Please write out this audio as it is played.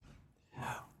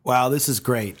Wow, this is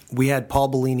great. We had Paul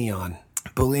Bellini on.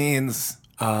 Bellines.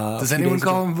 Does anyone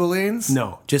call him Bellines?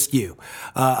 No, just you.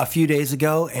 A few days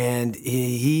ago, and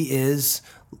he is...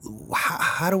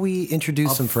 How do we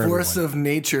introduce him for everyone? A force of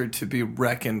nature to be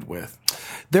reckoned with.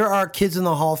 There are Kids in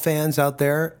the Hall fans out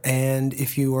there, and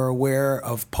if you are aware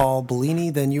of Paul Bellini,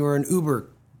 then you are an uber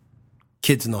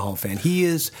Kids in the Hall fan.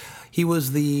 He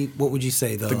was the, what would you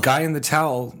say? The guy in the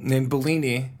towel named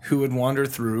Bellini who would wander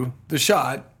through the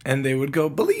shot, and they would go,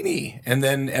 Bellini. And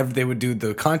then they would do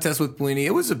the contest with Bellini.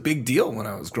 It was a big deal when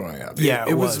I was growing up. Yeah,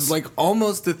 it was like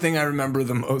almost the thing I remember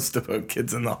the most about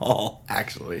Kids in the Hall,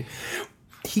 actually.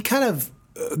 He kind of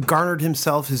garnered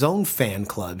himself his own fan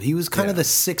club. He was kind of the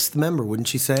sixth member,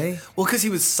 wouldn't you say? Well, because he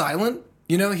was silent.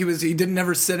 You know, he didn't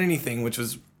never said anything, which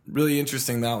was really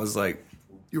interesting. That was like,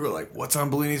 you were like, what's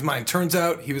on Bellini's mind? Turns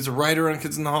out he was a writer on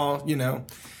Kids in the Hall. You know,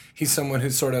 he's someone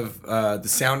who's sort of the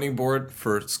sounding board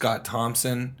for Scott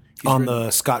Thompson. On the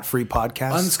Scott Free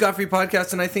podcast? On the Scott Free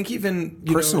podcast, and I think even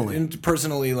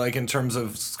personally, like in terms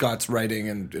of Scott's writing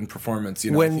and performance,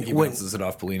 I think he bounces it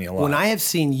off Bellini a lot. When I have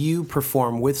seen you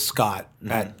perform with Scott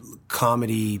at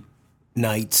comedy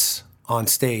nights on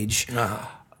stage,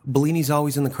 Bellini's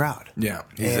always in the crowd. Yeah,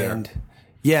 he's there.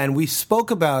 Yeah, and we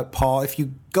spoke about Paul.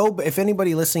 If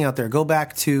anybody listening out there, go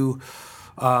back to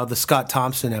the Scott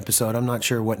Thompson episode. I'm not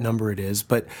sure what number it is,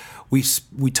 but we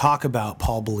talk about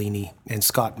Paul Bellini, and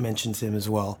Scott mentions him as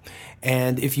well.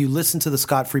 And if you listen to the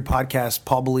Scott Free podcast,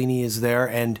 Paul Bellini is there,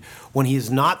 and when he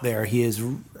is not there, he is,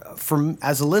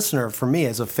 as a listener, for me,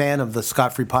 as a fan of the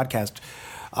Scott Free podcast,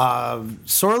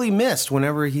 sorely missed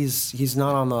whenever he's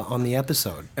not on the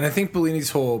episode. And I think Bellini's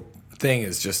whole thing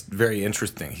is just very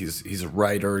interesting. He's a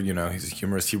writer, he's a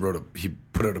humorist. He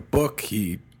put out a book.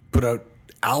 He put out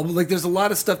album. Like, there's a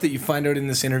lot of stuff that you find out in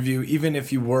this interview, even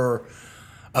if you were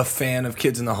a fan of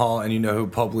Kids in the Hall and you know who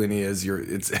Paul Bellini is.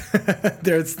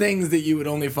 There's things that you would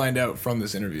only find out from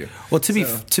this interview. Well, to be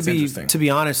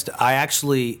honest, I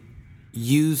actually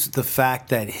used the fact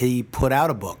that he put out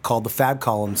a book called the Fab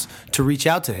Columns to reach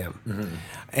out to him. Mm-hmm.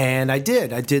 And I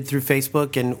did through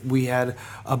Facebook, and we had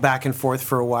a back and forth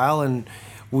for a while, and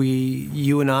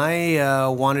you and I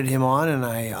wanted him on, and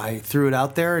I threw it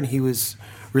out there, and he was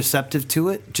receptive to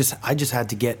it. I just had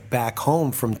to get back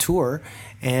home from tour,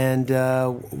 and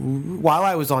while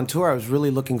I was on tour, I was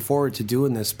really looking forward to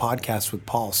doing this podcast with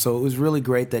Paul. So it was really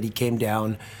great that he came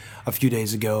down a few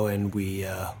days ago, and we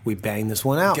banged this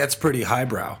one out. It gets pretty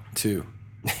highbrow too.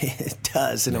 It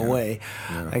does in a way.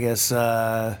 Yeah. I guess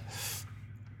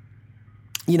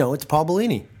it's Paul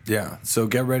Bellini. Yeah. So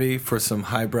get ready for some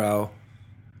highbrow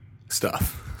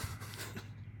stuff.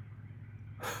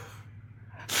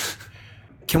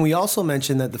 Can we also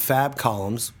mention that the Fab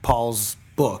Columns, Paul's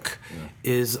book,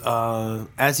 is,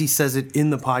 as he says it in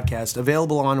the podcast,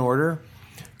 available on order.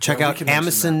 Check out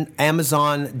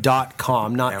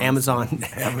Amazon.com, not Amazon.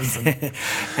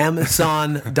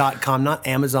 Amazon.com, not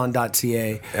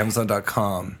Amazon.ca.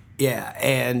 Amazon.com. Yeah,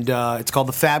 and it's called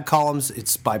The Fab Columns.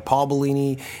 It's by Paul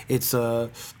Bellini. It's a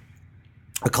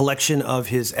collection of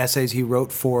his essays he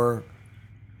wrote for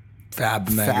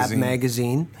Fab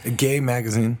magazine. A gay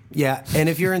magazine. Yeah, and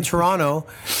if you're in Toronto,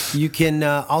 you can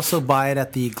also buy it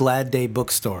at the Glad Day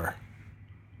bookstore.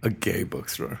 A gay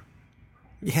bookstore.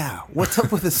 Yeah, what's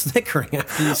up with the snickering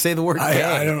after you say the word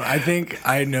gay? I think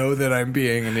I know that I'm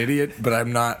being an idiot, but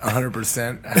I'm not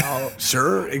 100%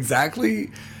 sure exactly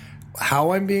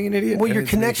how I'm being an idiot. Well, your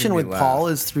connection with Paul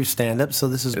is through stand-up, so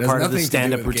this is part of the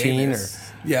stand-up routine.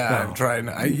 I'm trying.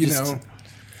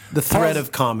 The thread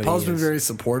of comedy. Paul's been very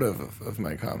supportive of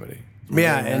my comedy.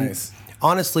 Yeah, and nice.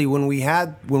 Honestly, when we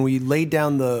laid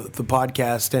down the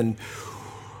podcast, and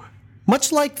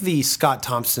much like the Scott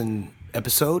Thompson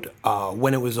episode,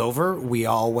 when it was over, we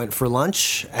all went for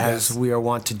lunch, as we are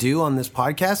wont to do on this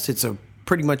podcast. It's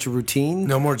pretty much a routine.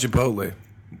 No more Chipotle.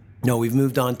 No, we've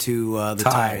moved on to the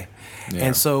Thai. Yeah.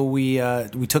 And so we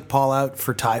took Paul out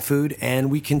for Thai food,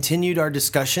 and we continued our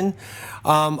discussion.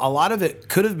 A lot of it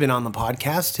could have been on the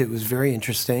podcast. It was very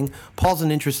interesting. Paul's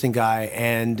an interesting guy,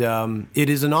 and it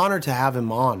is an honor to have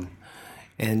him on.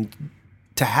 And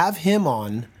to have him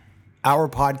on our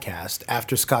podcast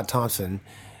after Scott Thompson,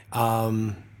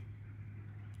 could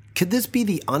this be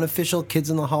the unofficial Kids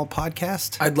in the Hall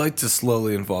podcast? I'd like to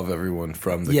slowly involve everyone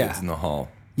from the Kids in the Hall.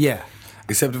 Yeah.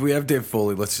 Except if we have Dave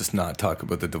Foley, let's just not talk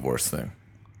about the divorce thing.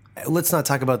 Let's not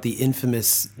talk about the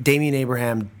infamous Damian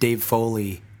Abraham, Dave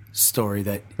Foley story.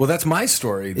 Well, that's my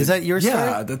story. Is that your story?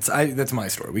 Yeah, that's my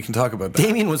story. We can talk about that.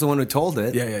 Damien was the one who told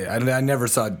it. Yeah. I never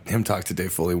saw him talk to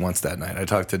Dave Foley once that night. I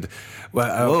talked to...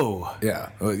 Whoa. Yeah.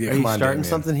 Are you starting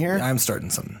something here? I'm starting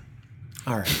something.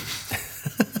 All right.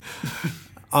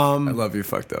 I love You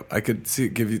Fucked Up. I could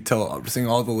sing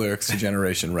all the lyrics to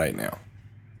Generation right now.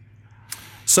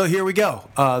 So here we go.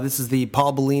 This is the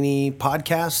Paul Bellini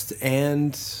podcast,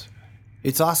 and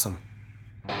it's awesome.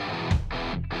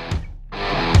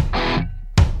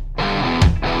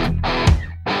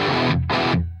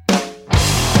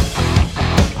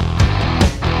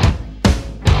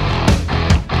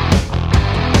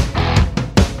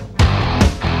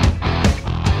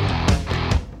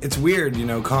 It's weird, you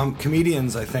know,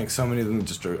 comedians, I think so many of them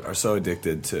just are so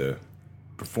addicted to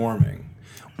performing.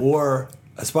 Or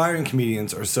aspiring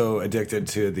comedians are so addicted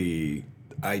to the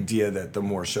idea that the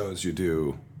more shows you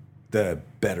do, the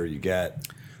better you get.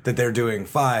 That they're doing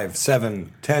 5,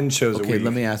 7, 10 shows a week. Okay,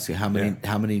 let me ask you, how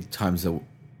many times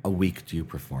a week do you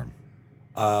perform?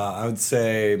 I would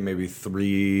say maybe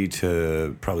 3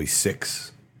 to probably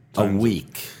 6 times. A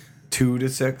week? 2 to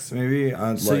 6, maybe.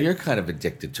 So you're kind of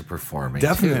addicted to performing.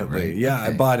 Definitely, too, right? Yeah.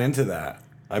 Okay. I bought into that.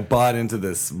 I bought into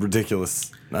this ridiculous.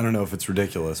 I don't know if it's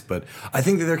ridiculous, but I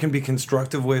think that there can be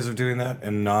constructive ways of doing that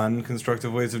and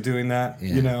non-constructive ways of doing that.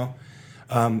 Yeah. You know,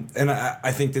 and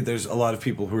I think that there's a lot of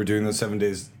people who are doing those 7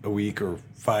 days a week or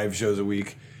 5 shows a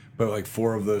week, but like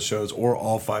 4 of those shows or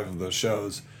all 5 of those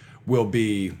shows will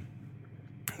be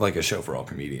like a show for all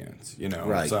comedians. You know,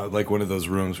 right? So like one of those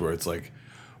rooms where it's like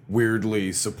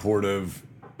weirdly supportive,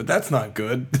 but that's not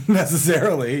good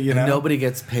necessarily, you know. Nobody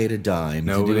gets paid a dime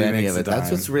to do any of it. That's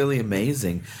what's really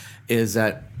amazing, is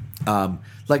that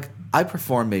like I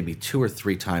perform maybe 2 or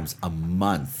 3 times a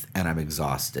month, and I'm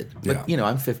exhausted. But you know,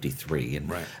 I'm 53, and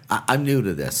right. I'm new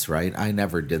to this, right? I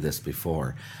never did this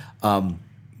before,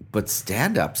 but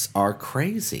stand-ups are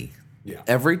crazy. Yeah.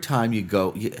 Every time you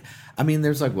go, I mean,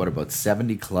 there's like, what, about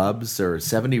 70 clubs or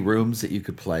 70 rooms that you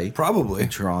could play? Probably. In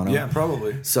Toronto. Yeah,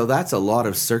 probably. So that's a lot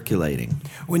of circulating.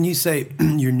 When you say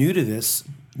you're new to this,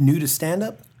 new to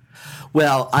stand-up?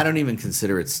 Well, I don't even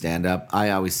consider it stand-up. I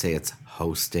always say it's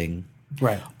hosting.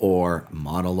 Right. Or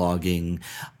monologuing.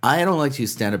 I don't like to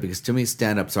use stand-up because to me,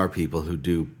 stand-ups are people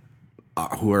who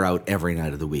are out every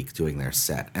night of the week doing their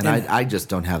set. And I just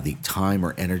don't have the time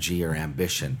or energy or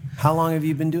ambition. How long have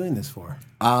you been doing this for?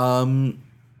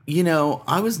 You know,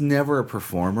 I was never a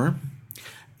performer.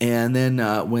 And then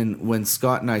when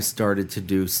Scott and I started to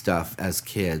do stuff as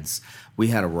kids, we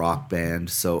had a rock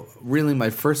band. So really my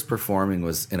first performing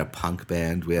was in a punk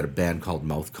band. We had a band called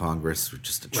Mouth Congress, which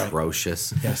was just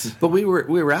atrocious. Right. Yes. But we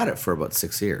were at it for about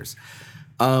 6 years.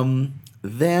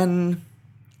 Then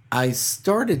I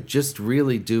started just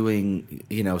really doing,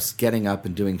 you know, getting up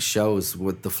and doing shows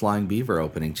with the Flying Beaver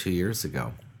opening 2 years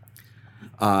ago.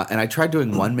 And I tried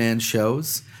doing one-man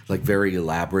shows, like very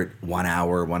elaborate 1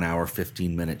 hour,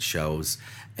 15-minute shows.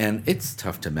 And it's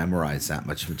tough to memorize that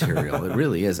much material. It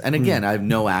really is. And again, I have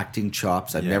no acting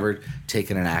chops. I've never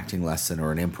taken an acting lesson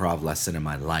or an improv lesson in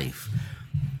my life.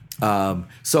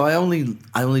 So I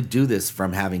only do this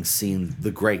from having seen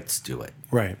the greats do it.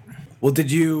 Right. Well,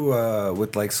 did you,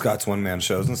 with like Scott's one-man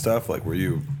shows and stuff, like were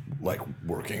you like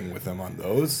working with them on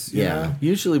those? You know?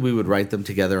 Usually we would write them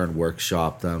together and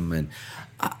workshop them. And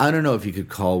I don't know if you could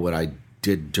call what I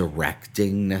did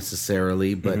directing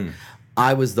necessarily, but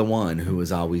I was the one who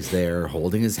was always there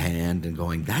holding his hand and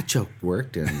going, that joke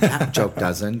worked and that joke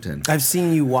doesn't. And I've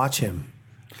seen you watch him.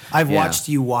 I've watched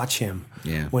you watch him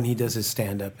when he does his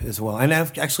stand-up as well.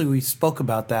 And we spoke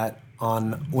about that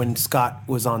on when Scott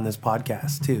was on this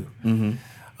podcast too.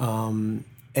 Mm-hmm.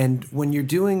 And when you're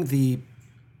doing the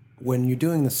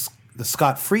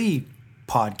Scott Free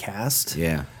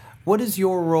podcast, what is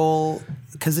your role?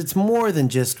 Because it's more than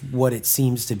just what it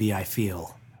seems to be, I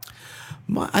feel.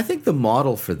 I think the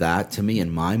model for that, to me,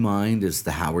 in my mind, is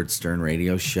the Howard Stern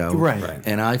radio show. Right.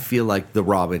 And I feel like the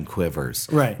Robin Quivers.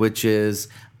 Right. Which is,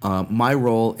 my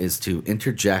role is to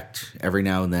interject every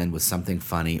now and then with something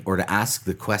funny or to ask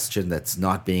the question that's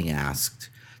not being asked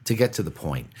to get to the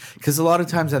point. Because a lot of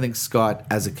times I think Scott,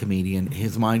 as a comedian,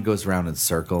 his mind goes around in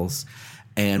circles.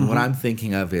 And what I'm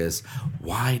thinking of is,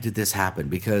 why did this happen?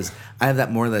 Because I have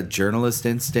that journalist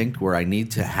instinct where I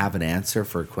need to have an answer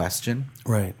for a question.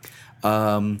 Right.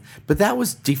 But that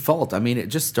was default. I mean, it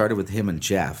just started with him and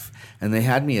Jeff, and they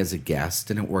had me as a guest,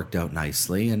 and it worked out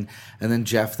nicely. And then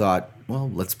Jeff thought, well,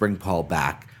 let's bring Paul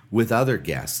back with other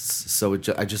guests. So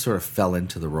I just sort of fell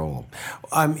into the role.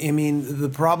 I mean, the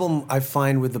problem I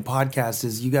find with the podcast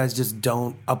is you guys just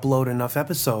don't upload enough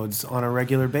episodes on a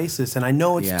regular basis, and I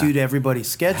know it's due to everybody's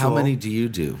schedule. How many do you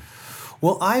do?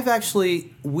 Well, I've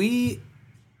actually we've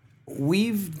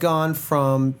gone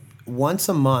from once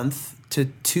a month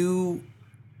to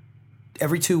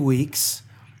every 2 weeks,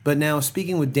 but now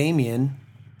speaking with Damien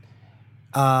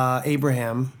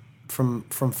Abraham from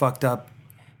Fucked Up,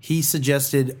 he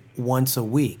suggested once a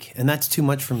week, and that's too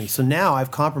much for me. So now I've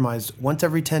compromised once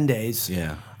every 10 days.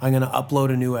 Yeah. I'm going to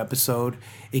upload a new episode.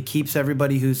 It keeps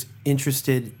everybody who's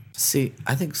interested. See,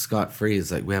 I think Scott Free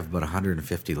is like, we have about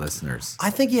 150 listeners. I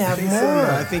think you have more.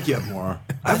 I think you have more.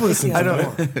 I've listened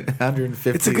to it. 150.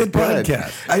 It's a good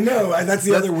podcast. I know. That's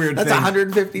the other weird thing. That's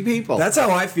 150 people. That's how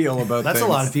I feel about That's things.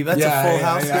 a lot of people. That's a full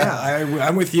house. Yeah.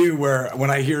 I'm with you where when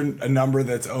I hear a number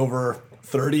that's over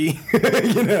 30,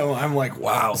 I'm like,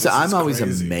 wow. So I'm always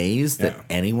crazy. amazed that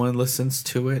anyone listens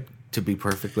to it, to be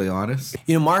perfectly honest.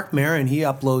 Mark Maron, he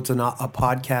uploads a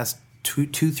podcast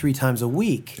 2-3 times a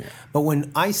week. Yeah. But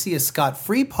when I see a Scott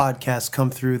Free podcast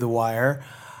come through the wire,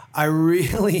 I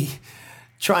really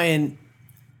try and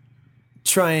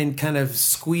kind of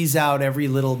squeeze out every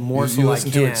little morsel I can. You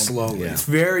listen to it slowly. It's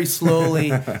very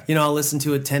slowly. I'll listen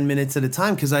to it 10 minutes at a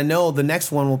time because I know the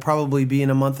next one will probably be in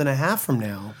a month and a half from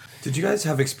now. Did you guys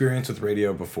have experience with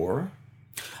radio before?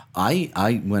 Back in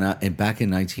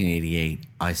 1988,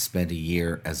 I spent a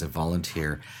year as a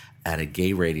volunteer at a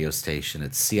gay radio station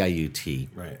at CIUT,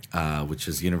 right. Which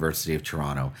is University of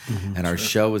Toronto, and our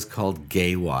show was called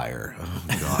Gay Wire. Oh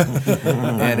God!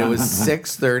 And it was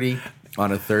 6:30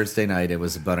 on a Thursday night. It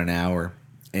was about an hour,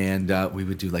 and we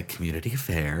would do like community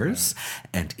affairs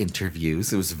and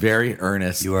interviews. It was very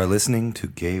earnest. You are listening to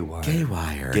Gay Wire. Gay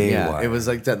Wire. Gay yeah, Wire. it was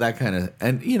like that kind of,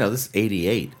 and this is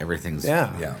 88. Everything's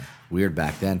weird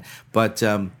back then, but.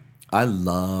 I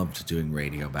loved doing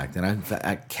radio back then.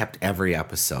 I kept every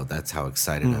episode. That's how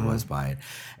excited I was by it.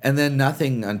 And then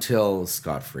nothing until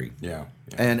Scott Free. Yeah.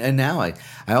 And now I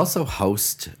also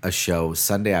host a show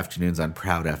Sunday afternoons on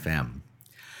Proud FM,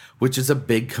 which is a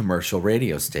big commercial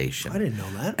radio station. I didn't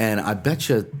know that. And I bet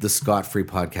you the Scott Free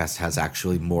podcast has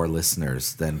actually more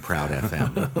listeners than Proud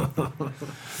FM.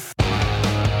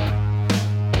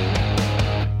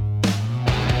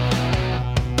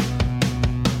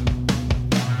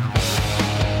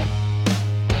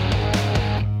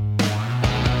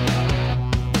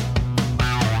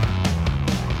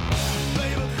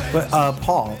 But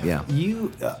Paul, yeah.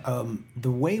 You the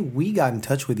way we got in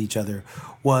touch with each other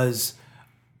was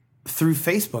through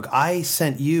Facebook. I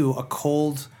sent you a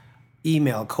cold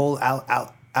email,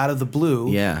 out of the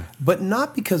blue. Yeah. But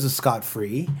not because of Scott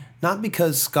Free, not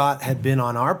because Scott had been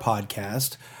on our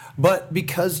podcast, but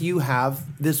because you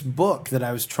have this book that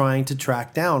I was trying to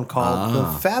track down called the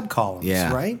Fab Columns,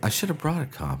 right? I should have brought a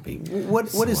copy.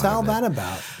 What is all that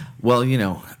about? Well,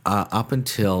 up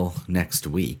until next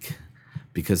week,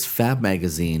 because Fab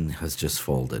Magazine has just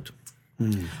folded.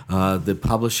 The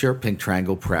publisher, Pink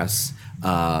Triangle Press,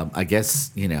 I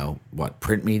guess,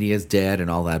 print media is dead and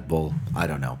all that bull. I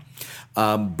don't know.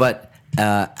 But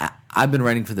I've been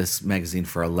writing for this magazine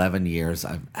for 11 years.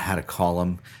 I've had a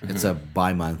column. It's a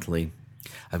bi-monthly.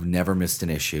 I've never missed an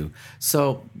issue.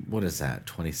 So what is that,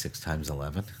 26 times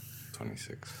 11?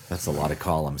 26. That's a lot of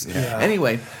columns. Yeah.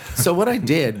 Anyway, so what I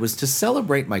did was to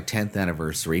celebrate my 10th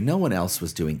anniversary. No one else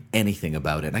was doing anything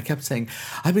about it. And I kept saying,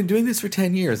 I've been doing this for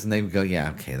 10 years. And they would go,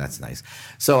 yeah, okay, that's nice.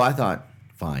 So I thought,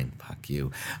 fine, fuck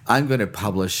you. I'm going to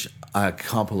publish a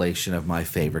compilation of my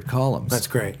favorite columns. That's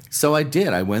great. So I did.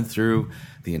 I went through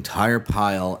the entire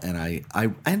pile, and I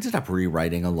ended up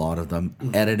rewriting a lot of them,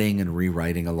 editing and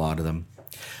rewriting a lot of them.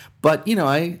 But,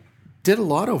 I did a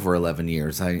lot over 11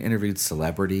 years. I interviewed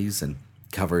celebrities and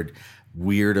covered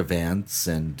weird events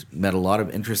and met a lot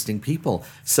of interesting people.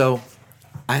 So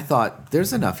I thought,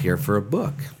 there's enough here for a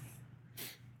book.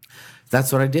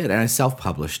 That's what I did. And I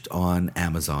self-published on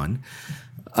Amazon.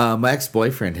 My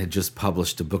ex-boyfriend had just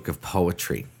published a book of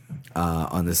poetry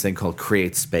on this thing called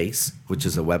Create Space, which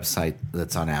is a website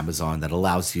that's on Amazon that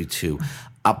allows you to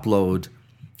upload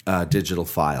digital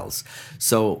files.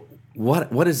 So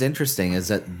what is interesting is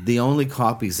that the only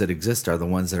copies that exist are the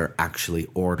ones that are actually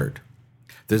ordered.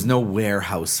 There's no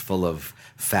warehouse full of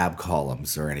Fab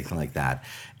Columns or anything like that.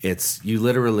 It's you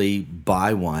literally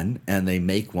buy one and they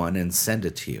make one and send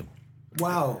it to you.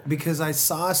 Wow, because I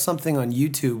saw something on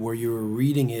YouTube where you were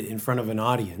reading it in front of an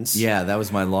audience. Yeah, that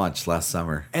was my launch last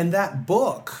summer. And that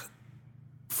book,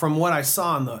 from what I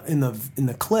saw in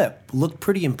the clip, looked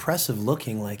pretty impressive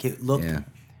looking. Like it looked. Yeah.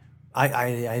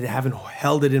 I haven't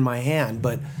held it in my hand,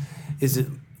 but does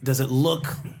it look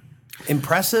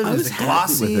impressive? Is it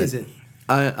glossy? Is it?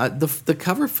 The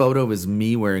cover photo is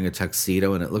me wearing a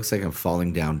tuxedo, and it looks like I'm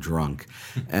falling down drunk.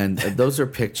 And those are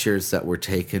pictures that were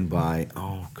taken by,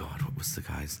 oh God, what was the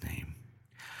guy's name?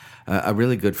 A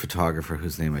really good photographer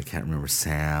whose name I can't remember,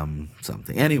 Sam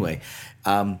something. Anyway,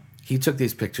 he took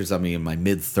these pictures of me in my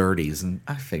mid-30s, and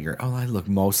I figured, I look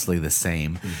mostly the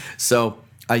same. So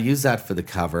I used that for the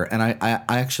cover, and I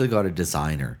actually got a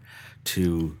designer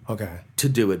to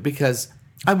do it because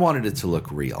I wanted it to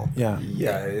look real. Yeah.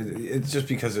 Yeah, it's just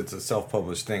because it's a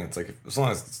self-published thing. It's like, as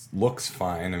long as it looks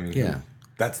fine, I mean, Yeah.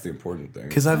 that's the important thing.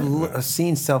 Because I've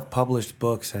seen self-published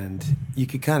books, and you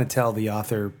could kind of tell the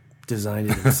author designed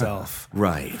it himself.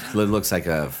 Right. It looks like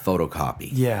a photocopy.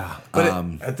 Yeah.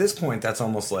 But at this point, that's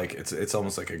almost like it's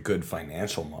almost like a good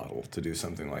financial model to do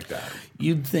something like that.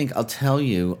 You'd think, I'll tell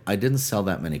you, I didn't sell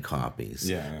that many copies.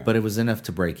 Yeah. But it was enough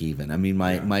to break even. I mean,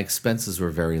 my expenses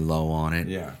were very low on it.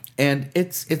 Yeah. And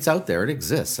it's out there. It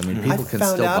exists. I mean, people can still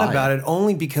buy it. I found out about it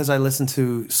only because I listened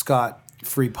to Scott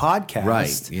Free Podcast.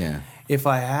 Right, yeah. If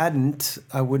I hadn't,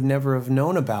 I would never have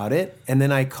known about it. And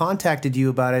then I contacted you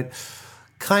about it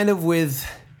kind of with,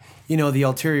 the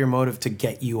ulterior motive to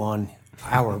get you on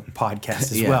our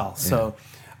podcast as well. So,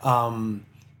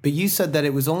 but you said that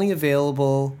it was only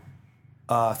available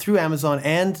through Amazon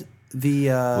and the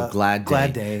Glad Day.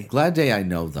 Glad Day. Glad Day, I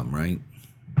know them, right?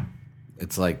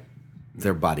 It's like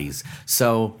they're buddies.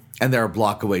 So, and they're a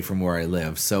block away from where I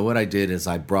live. So what I did is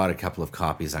I brought a couple of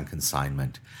copies on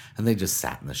consignment, and they just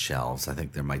sat in the shelves. I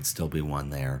think there might still be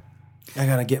one there. I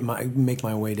gotta make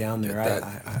my way down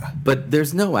there. But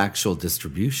there's no actual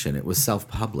distribution. It was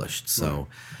self-published, so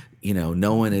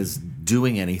no one is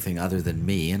doing anything other than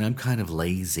me, and I'm kind of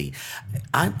lazy.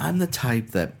 I'm the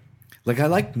type that, like, I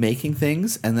like making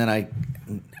things, and then I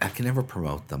can never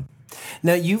promote them.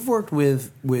 Now, you've worked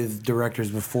with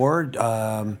directors before.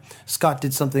 Scott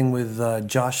did something with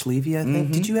Josh Levy, I think.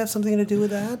 Mm-hmm. Did you have something to do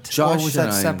with that? Josh or was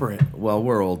that separate? Well,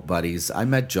 we're old buddies. I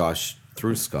met Josh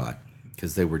through Scott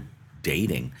because they were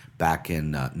dating back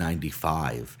in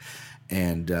 95.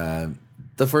 And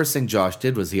the first thing Josh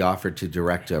did was he offered to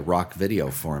direct a rock video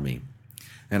for me.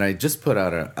 And I just put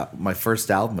out my first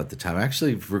album at the time. I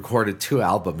actually recorded 2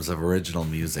 albums of original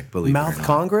music, believe it or not. Mouth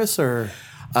Congress or?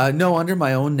 No, under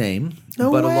my own name.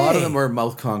 No but way. A lot of them are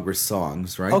Mouth Congress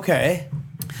songs, right? Okay.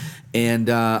 And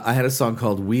I had a song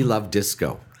called We Love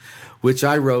Disco, which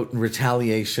I wrote in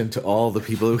retaliation to all the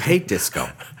people who hate disco.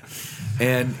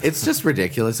 And it's just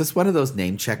ridiculous. It's one of those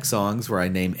name check songs where I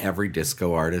name every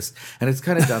disco artist, and it's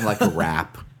kind of done like a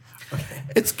rap. Okay.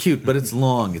 It's cute, but it's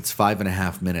long. It's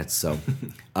 5.5 minutes, so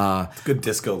good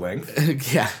disco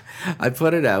length. Yeah, I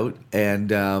put it out,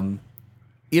 and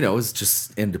it was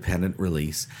just independent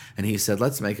release. And he said,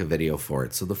 "Let's make a video for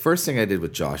it." So the first thing I did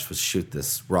with Josh was shoot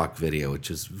this rock video, which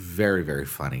is very, very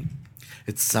funny.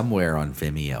 It's somewhere on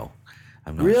Vimeo.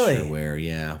 I'm not sure where.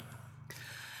 Yeah.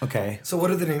 Okay. So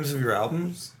what are the names of your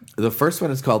albums? The first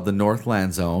one is called The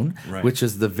Northland Zone, right, which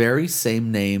is the very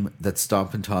same name that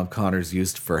Stompin' Tom Connors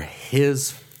used for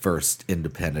his first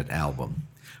independent album,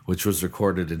 which was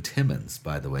recorded in Timmins,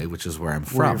 by the way, which is where I'm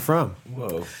from. Where you're from.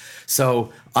 Whoa.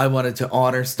 So I wanted to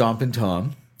honor Stompin'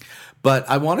 Tom, but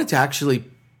I wanted to actually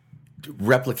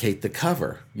replicate the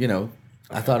cover,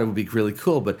 I thought it would be really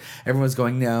cool, but everyone's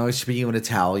going, no, it should be you in a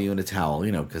towel,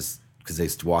 because they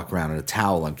used to walk around in a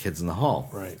towel on Kids in the Hall.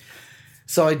 Right.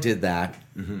 So I did that.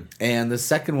 Mm-hmm. And the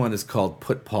second one is called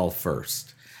Put Paul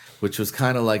First, which was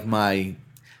kind of like my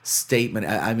statement.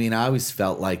 I mean, I always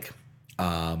felt like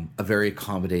a very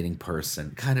accommodating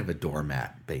person, kind of a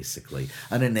doormat, basically,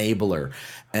 an enabler.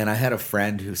 And I had a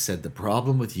friend who said, the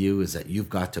problem with you is that you've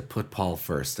got to put Paul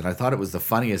first. And I thought it was the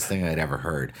funniest thing I'd ever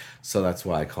heard. So that's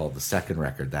why I called the second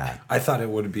record that. I thought it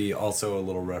would be also a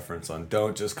little reference on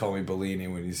don't just call me Bellini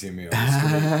when you see me on the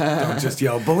street. Don't just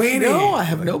yell Bellini. No, I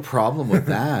have no problem with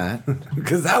that.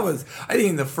 Because that was, I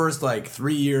think, the first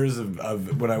 3 years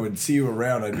of when I would see you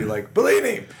around, I'd be like,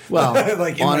 Bellini. Well, in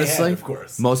honestly, my head, of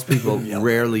course. Most people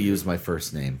rarely use my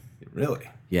first name. Really?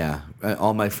 Yeah.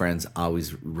 All my friends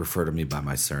always refer to me by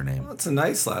my surname. Well, it's a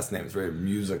nice last name. It's very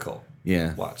musical.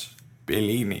 Yeah. Watch.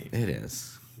 Bellini. It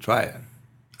is. Try it.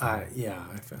 Yeah,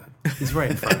 I feel it. He's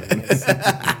right in front of me. It's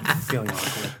feeling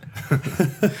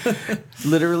awkward.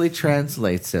 Literally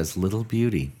translates as little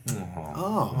beauty.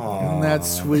 Oh. Isn't that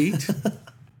sweet?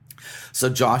 So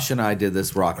Josh and I did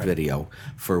this rock video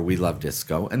for We Love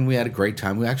Disco, and we had a great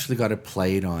time. We actually got it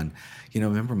played on,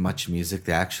 remember Much Music?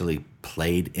 They actually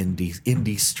played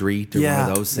Indie Street or one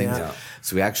of those things. Yeah.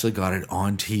 So we actually got it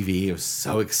on TV. It was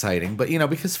so exciting. But,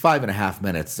 because 5.5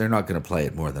 minutes, they're not going to play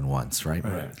it more than once, right?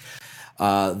 Right.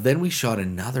 Then we shot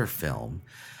another film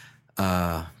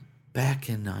back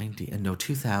in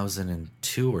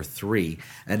 2002 or 3.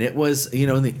 And it was,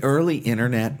 in the early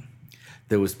internet,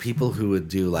 there was people who would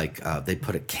do they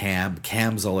put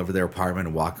cams all over their apartment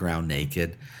and walk around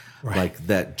naked. Right. Like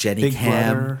that Jenny Big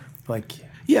Cam. Brother,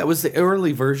 Yeah, it was the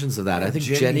early versions of that. I think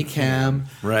Jenny Cam.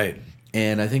 Right.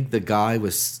 And I think the guy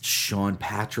was Sean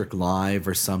Patrick Live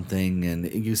or something. And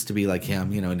it used to be like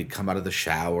him, and he'd come out of the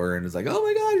shower and it's like, oh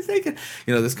my God, he's naked.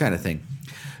 This kind of thing.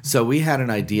 So we had an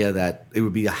idea that it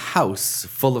would be a house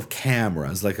full of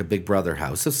cameras, like a Big Brother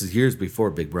house. This is years before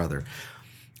Big Brother.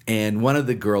 And one of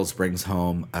the girls brings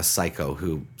home a psycho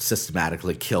who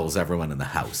systematically kills everyone in the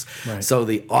house. Right. So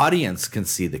the audience can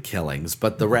see the killings,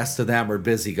 but the rest of them are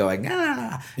busy going,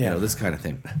 this kind of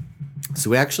thing. So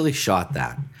we actually shot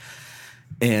that.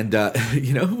 And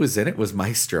you know who was in it? Was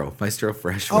Maestro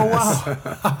Fresh. Oh,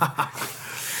 wow.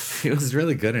 He was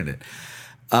really good in it.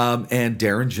 And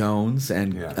Darren Jones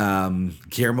and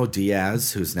Guillermo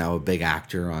Diaz, who's now a big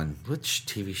actor on, which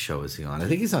TV show is he on? I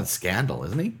think he's on Scandal,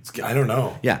 isn't he? I don't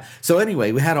know. Yeah. So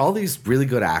anyway, we had all these really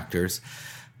good actors.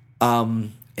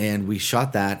 And we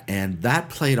shot that, and that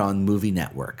played on Movie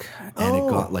Network. And it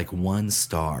got like 1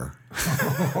 star.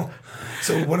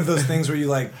 So one of those things where you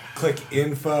like click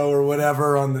info or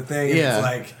whatever on the thing. And it's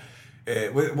like,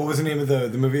 what was the name of the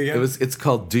movie again? It's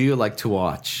called Do You Like to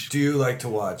Watch? Do you like to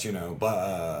watch?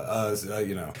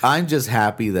 I'm just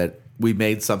happy that we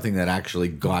made something that actually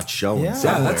got shown. Yeah,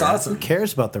 that's awesome. Who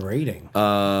cares about the rating?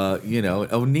 Nina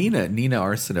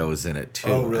Arsenault is in it too.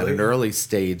 Oh, really? At an early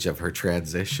stage of her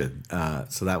transition.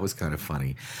 So that was kind of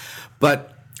funny.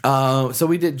 But so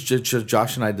we did.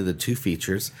 Josh and I did the 2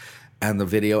 features and the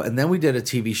video, and then we did a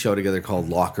TV show together called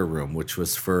Locker Room, which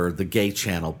was for the gay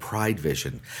channel Pride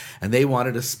Vision, and they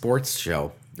wanted a sports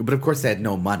show, but of course they had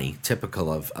no money,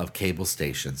 typical of cable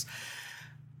stations.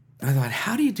 And I thought,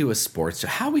 how do you do a sports show?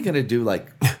 How are we going to do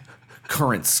like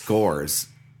current scores?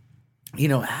 You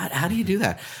know, how do you do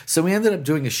that? So we ended up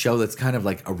doing a show that's kind of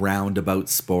like a roundabout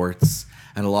sports,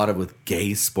 and a lot of with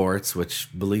gay sports, which,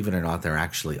 believe it or not, there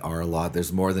actually are a lot.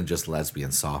 There's more than just lesbian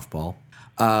softball.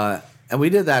 And we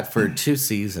did that for 2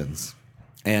 seasons.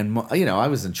 And, you know, I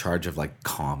was in charge of like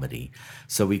comedy.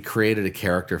 So we created a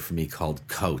character for me called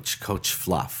Coach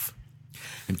Fluff.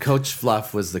 And Coach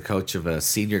Fluff was the coach of a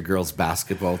senior girls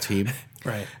basketball team.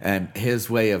 Right. And his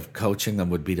way of coaching them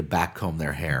would be to backcomb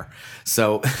their hair.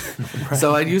 So,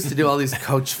 so I used to do all these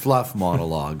Coach Fluff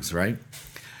monologues, right?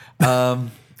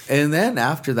 And then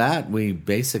after that, we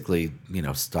basically, you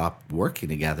know, stopped working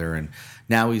together. And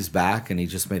now he's back, and he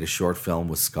just made a short film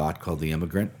with Scott called The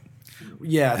Immigrant.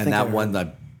 Yeah, and that won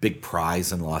the big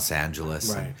prize in Los Angeles.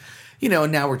 Right. And, you know,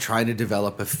 now we're trying to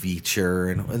develop a feature,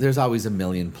 and there's always a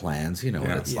million plans. You know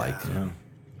what it's like. Yeah.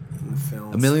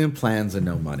 A million plans and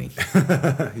no money.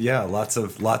 Yeah, lots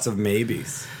of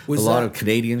maybes. A lot of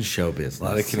Canadian show business. A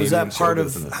lot of Canadian Was that part show of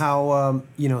business. how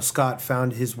Scott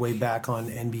found his way back on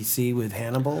NBC with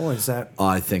Hannibal? Is that? Oh,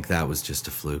 I think that was just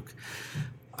a fluke.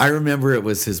 I remember it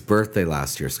was his birthday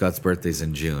last year. Scott's birthday's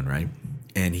in June, right?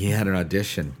 And he had an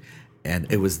audition,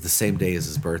 and it was the same day as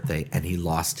his birthday, and he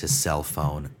lost his cell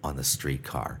phone on the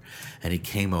streetcar. And he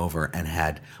came over and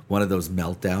had one of those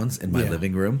meltdowns in my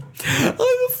living room. I'm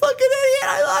a fucking idiot.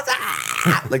 I lost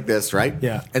it. Like this, right?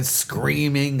 Yeah. And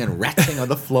screaming and retching on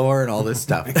the floor and all this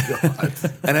stuff.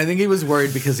 And I think he was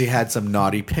worried because he had some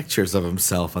naughty pictures of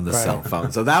himself on the cell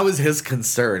phone. So that was his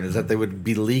concern, is that they would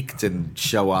be leaked and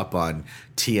show up on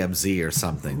TMZ or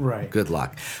something. Right. Good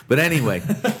luck. But anyway...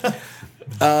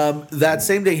 that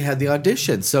same day he had the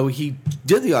audition. So he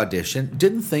did the audition,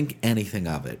 didn't think anything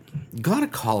of it. Got a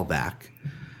call back.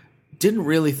 Didn't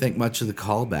really think much of the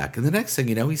callback. And the next thing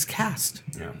you know, he's cast.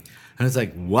 Yeah. And it's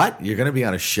like, what? You're going to be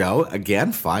on a show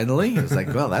again, finally? It's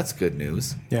like, well, that's good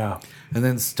news. Yeah. And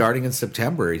then starting in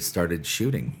September, he started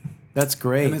shooting. That's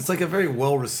great. And it's like a very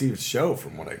well-received show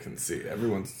from what I can see.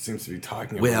 Everyone seems to be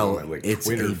talking about it on like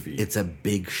Twitter feed. It's a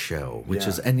big show, which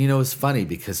is, and you know, it's funny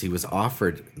because he was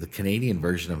offered the Canadian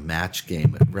version of Match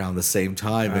Game around the same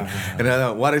time. And I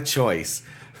thought, what a choice.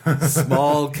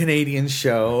 Small Canadian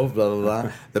show, blah, blah,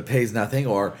 blah, that pays nothing,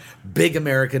 or big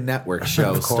American network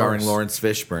show starring Lawrence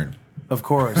Fishburne. Of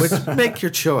course. Which, make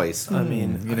your choice. I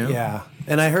mean, you know? Yeah.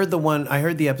 And I heard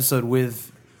the episode with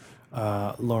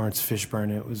Lawrence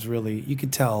Fishburne. It was really, you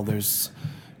could tell there's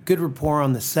good rapport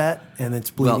on the set, and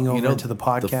it's bleeding over into the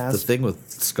podcast. The thing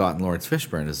with Scott and Lawrence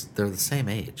Fishburne is they're the same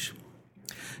age.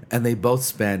 And they both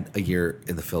spent a year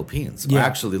in the Philippines. Yeah.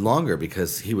 Actually longer,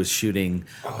 because he was shooting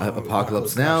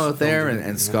Apocalypse Now out there,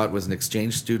 and Scott was an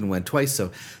exchange student, went twice.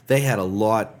 So they had a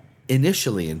lot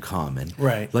initially in common.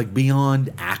 Right. Like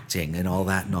beyond acting and all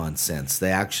that nonsense.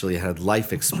 They actually had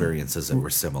life experiences that were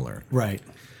similar. Right.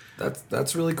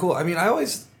 That's really cool. I mean, I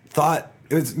always thought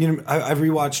it was, you know, I've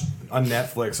rewatched on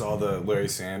Netflix all the Larry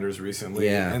Sanders recently.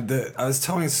 Yeah. And I was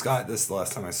telling Scott this the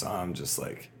last time I saw him, just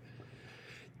like,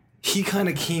 he kind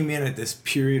of came in at this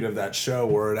period of that show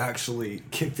where it actually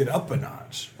kicked it up a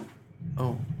notch.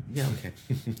 Oh, yeah, okay.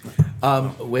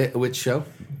 Which show?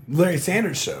 Larry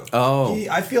Sanders' show. Oh.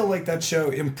 I feel like that show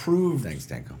improved. Thanks,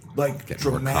 Danko. Like,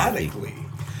 dramatically.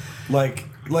 Like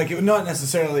it would not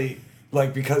necessarily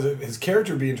like because of his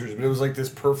character being interesting, but it was like this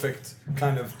perfect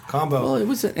kind of combo. Well, it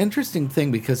was an interesting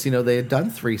thing because they had done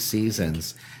 3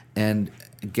 seasons, and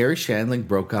Gary Shandling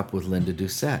broke up with Linda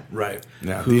Doucette, right?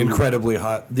 Yeah, the incredibly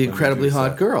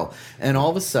hot girl, and all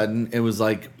of a sudden it was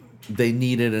like they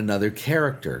needed another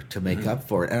character to make up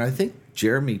for it, and I think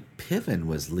Jeremy Piven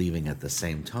was leaving at the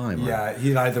same time. Yeah,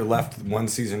 he'd either left one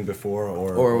season before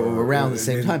or around the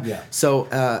same time. Yeah. So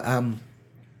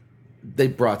they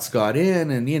brought Scott in,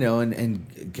 and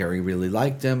and Gary really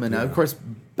liked him, and of course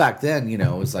back then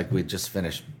it was like we'd just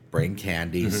finished Brain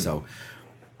Candy, so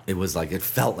it was like it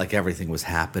felt like everything was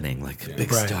happening, like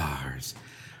big stars.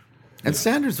 And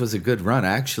Sanders was a good run. I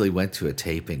actually went to a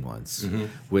taping once,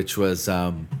 which was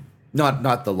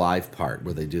not the live part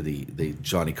where they do the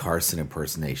Johnny Carson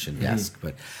impersonation desk,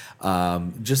 but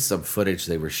just some footage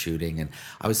they were shooting. And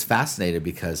I was fascinated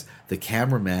because the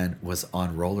cameraman was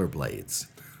on rollerblades.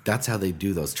 That's how they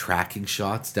do those tracking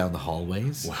shots down the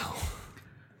hallways. Wow.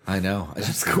 I know. I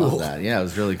just cool. love that. Yeah, it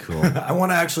was really cool. I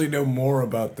want to actually know more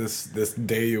about this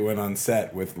day you went on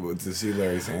set to see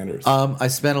Larry Sanders. I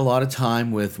spent a lot of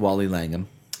time with Wally Langham.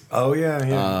 Oh,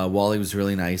 yeah. Wally was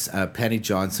really nice. Penny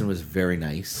Johnson was very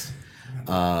nice.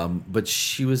 But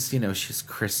she was, she's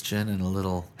Christian and a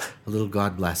little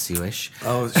God bless you-ish.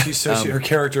 Oh, her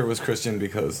character was Christian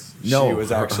because she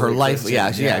was actually her life.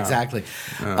 Christian. Yeah, exactly.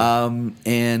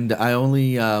 And I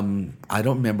only, I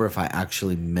don't remember if I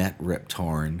actually met Rip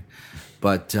Torn,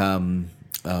 but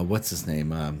what's his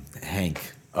name?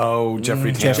 Hank. Oh,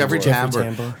 Jeffrey Tambor. Jeffrey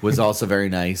Tambor was also very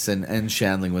nice, and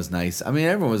Shandling was nice. I mean,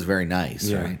 everyone was very nice,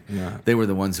 right? Yeah. They were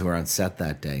the ones who were on set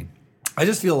that day. I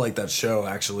just feel like that show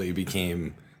actually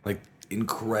became like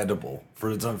incredible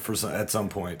at some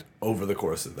point over the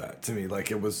course of that. To me,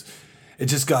 like it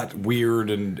just got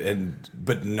weird and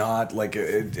but not like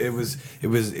it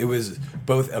was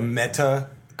both a meta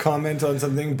comment on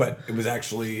something, but it was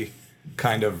actually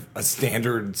kind of a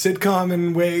standard sitcom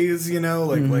in ways,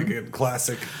 like a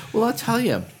classic. Well, I'll tell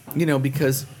you,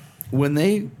 because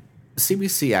when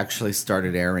CBC actually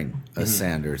started airing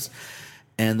Sanders.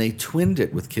 And they twinned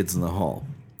it with Kids in the Hall.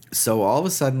 So all of a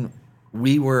sudden,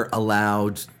 we were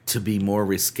allowed to be more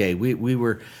risque. We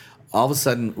were, all of a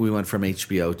sudden, we went from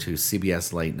HBO to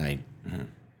CBS Late Night.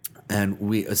 And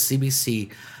CBC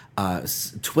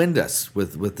twinned us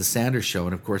with the Sanders Show.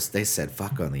 And of course, they said,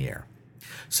 fuck on the air.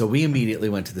 So we immediately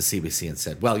went to the CBC and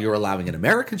said, well, you're allowing an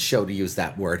American show to use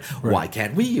that word. Right. Why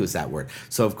can't we use that word?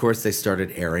 So of course, they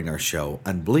started airing our show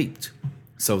unbleeped.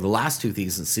 So the last 2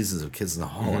 seasons of Kids in the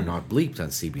Hall are not bleeped on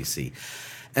CBC.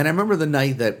 And I remember the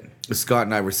night that Scott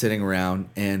and I were sitting around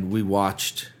and we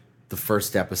watched the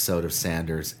first episode of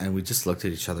Sanders and we just looked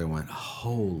at each other and went,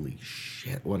 holy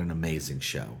shit, what an amazing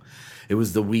show. It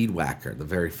was the Weed Whacker, the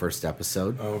very first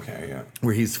episode. Oh, okay, yeah.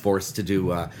 Where he's forced to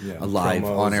do a live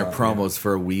on-air promos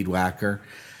for a Weed Whacker.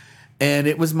 And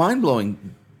it was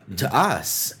mind-blowing to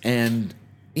us. And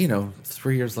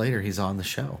 3 years later, he's on the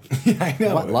show. Yeah, I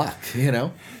know. What luck,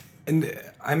 And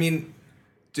I mean,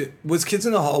 was Kids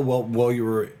in the Hall while you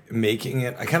were making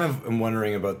it? I kind of am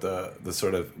wondering about the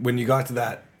sort of when you got to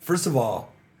that. First of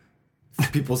all,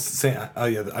 people say, "Oh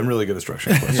yeah, I'm really good at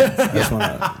structuring questions." I just want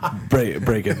to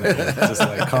break it there, just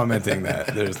like commenting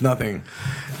that there's nothing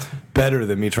better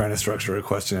than me trying to structure a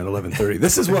question at 11:30.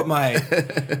 This is what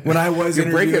when I was You're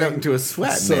breaking it up into a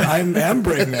sweat. So I am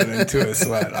breaking it into a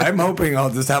sweat. I'm hoping I'll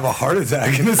just have a heart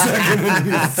attack in a second and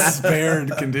be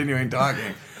spared continuing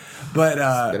talking. But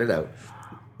spit it out.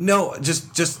 No,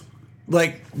 just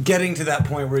like getting to that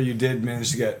point where you did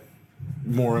manage to get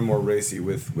more and more racy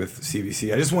with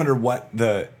CBC. I just wonder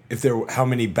how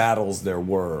many battles there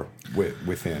were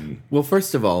within. Well,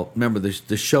 first of all, remember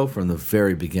the show from the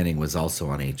very beginning was also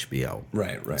on HBO.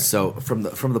 Right. So from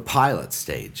the pilot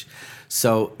stage,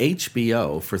 so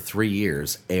HBO for 3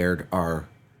 years aired our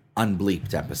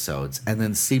unbleeped episodes, and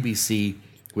then CBC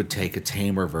would take a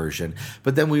tamer version.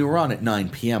 But then we were on at 9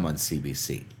 p.m. on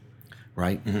CBC,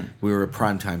 right? Mm-hmm. We were a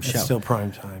primetime show. It's still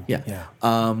primetime. Yeah.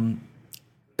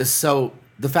 So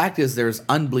the fact is there's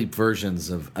unbleeped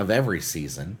versions of every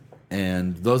season,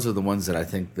 and those are the ones that I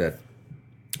think that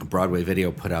Broadway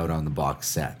Video put out on the box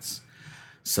sets.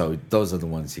 So those are the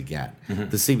ones you get. Mm-hmm.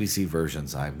 The CBC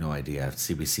versions, I have no idea if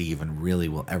CBC even really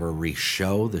will ever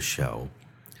re-show the show.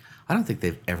 I don't think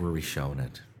they've ever re-shown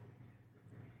it.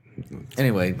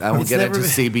 Anyway, I won't get into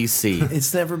CBC.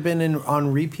 It's never been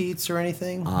on repeats or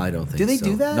anything? I don't think so. Do they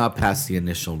do that? Not past the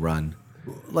initial run.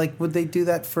 Like, would they do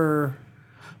that for...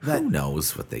 Who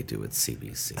knows what they do at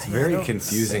CBC? It's very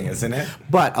confusing, isn't it?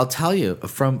 But I'll tell you,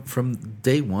 from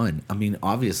day one, I mean,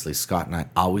 obviously, Scott and I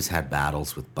always had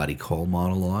battles with Buddy Cole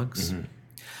monologues.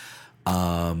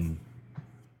 Mm-hmm.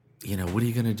 what are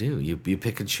you going to do? You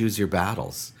pick and choose your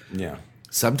battles. Yeah.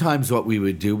 Sometimes what we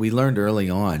would do, we learned early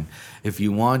on, if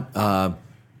you want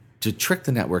to trick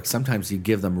the network, sometimes you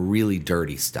give them really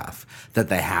dirty stuff that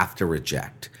they have to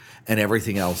reject, and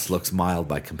everything else looks mild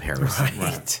by comparison.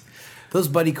 Right. Those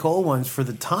Buddy Cole ones for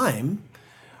the time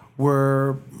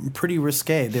were pretty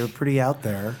risque. They were pretty out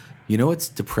there. You know what's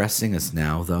depressing us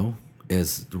now, though,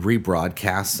 is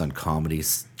rebroadcasts on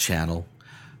Comedy's channel.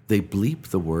 They bleep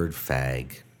the word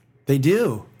fag. They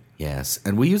do. Yes,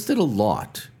 and we used it a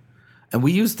lot. And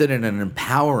we used it in an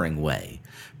empowering way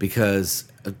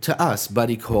because to us,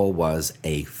 Buddy Cole was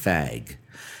a fag.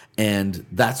 And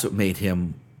that's what made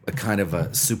him a kind of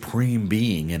a supreme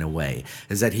being in a way,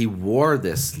 is that he wore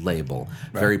this label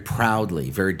very proudly,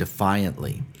 very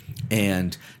defiantly.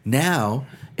 And now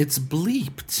it's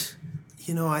bleeped.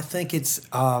 I think it's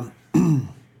no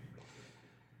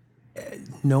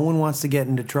one wants to get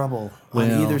into trouble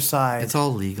on either side. It's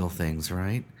all legal things,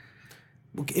 right?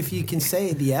 If you can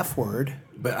say the F word.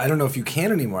 But I don't know if you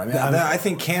can anymore. I mean, I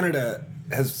think Canada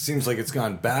seems like it's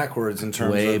gone backwards in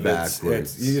terms of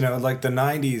backwards. It's, like the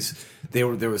 90s, there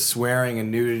was swearing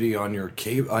and nudity on your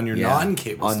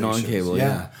non-cable on stations. Non-cable,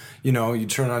 yeah. You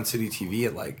turn on City TV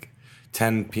at like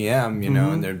 10 p.m.,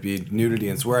 and there'd be nudity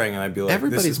and swearing, and I'd be like,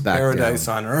 everybody's this is back paradise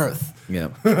down. on earth. Yeah.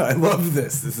 I love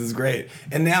this. This is great.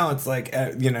 And now it's like,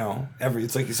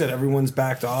 it's like you said, everyone's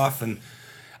backed off, and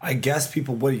I guess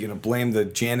people, what are you going to blame the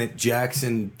Janet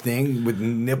Jackson thing with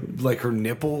her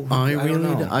nipple? I don't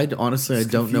know. Honestly, It's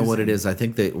I don't know what it confusing. is. I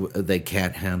think they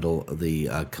can't handle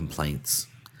the complaints.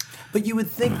 But you would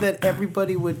think that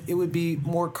everybody it would be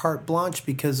more carte blanche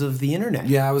because of the internet.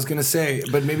 Yeah, I was going to say,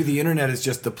 but maybe the internet is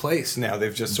just the place now.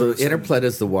 They've just sort of Internet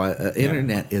is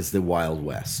internet is the Wild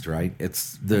West, right?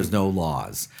 There's no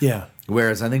laws. Yeah.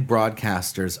 Whereas I think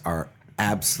broadcasters are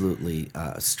absolutely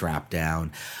strapped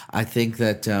down. I think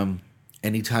that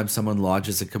anytime someone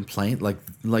lodges a complaint, like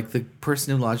the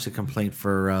person who lodged a complaint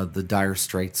for the Dire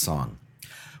Straits song,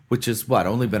 which is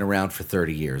only been around for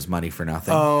 30 years, Money for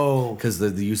Nothing. Oh. Because the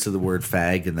use of the word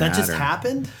fag and that. That just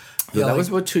happened? That was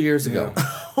about 2 years ago.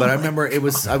 But I remember I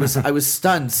was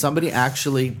stunned. Somebody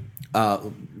actually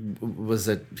was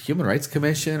it Human Rights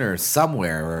Commission or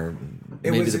somewhere, or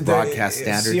maybe the Broadcast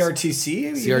Standards.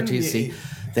 CRTC? CRTC.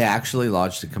 They actually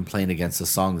lodged a complaint against a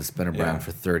song that's been around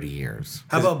for 30 years.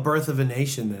 How about Birth of a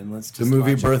Nation then? Let's just the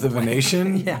movie watch Birth it. of a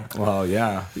Nation? Yeah. Well,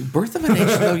 yeah. Birth of a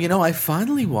Nation, though, I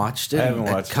finally watched it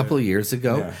a couple of years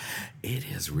ago. Yeah. It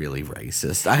is really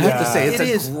racist. I have to say,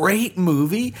 it's a great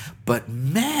movie, but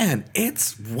man,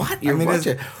 it's what you're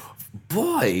watching.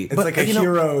 Boy, it's like a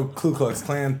hero Ku Klux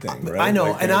Klan thing, right? I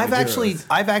know, like and I've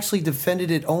actually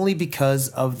defended it only because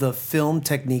of the film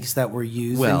techniques that were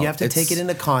used, well, and you have to take it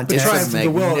into context. Triumph of the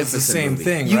Will is the same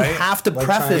thing, you right? have to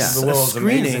preface Triumph of the a Will is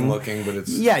amazing screening. looking, but it's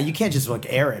You can't just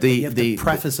air it. You have to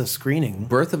preface a screening.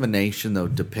 Birth of a Nation, though,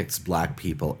 depicts black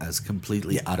people as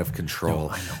completely out of control.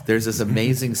 No, I know. There's this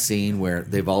amazing scene where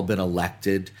they've all been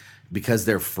elected because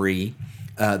they're free.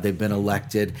 They've been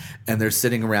elected, and they're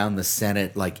sitting around the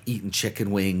Senate like eating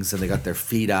chicken wings, and they got their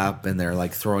feet up, and they're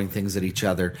like throwing things at each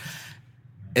other.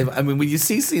 When you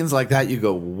see scenes like that, you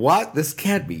go, "What? This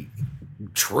can't be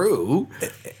true."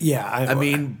 Yeah,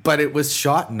 but it was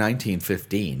shot in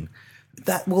 1915.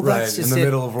 That's right just in the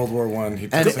middle of World War I. And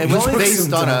it was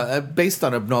based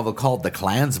on a novel called The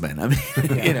Klansman.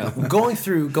 going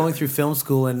through film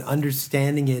school and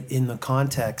understanding it in the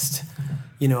context,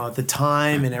 at the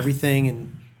time and everything,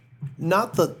 and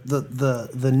not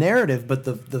the narrative, but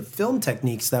the film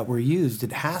techniques that were used.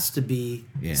 It has to be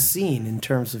seen in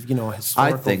terms of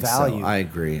historical value. So. I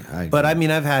agree. But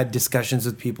I've had discussions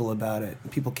with people about it.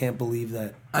 People can't believe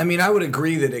that. I would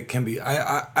agree that it can be.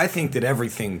 I think that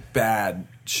everything bad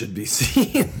should be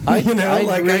seen. I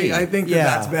agree. I think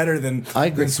that's better than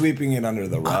sweeping it under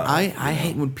the rug. I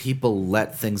hate when people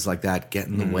let things like that get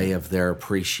in the way of their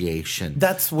appreciation.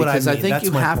 That's what because I mean. I think that's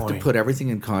you my have point. to put everything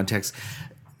in context.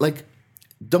 Like,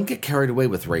 don't get carried away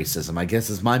with racism, I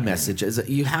guess is my message. Is that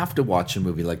you have to watch a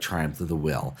movie like Triumph of the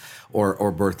Will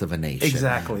or Birth of a Nation.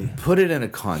 Exactly. Put it in a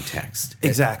context.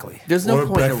 Exactly. There's no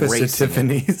point of Breakfast at racing.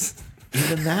 Tiffany's.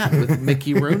 Even that with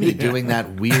Mickey Rooney doing that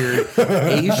weird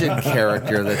Asian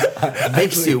character that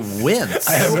makes you wince.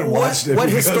 I haven't watched it. What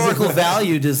historical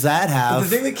value does that have? The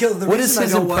thing that kills. What does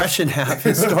his impression have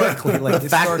historically? The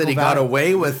fact that he got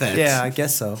away with it. Yeah, I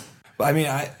guess so.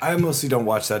 I mostly don't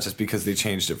watch that just because they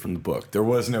changed it from the book. There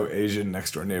was no Asian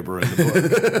next door neighbor in the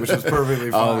book, which was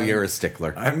perfectly fine. Oh, you're a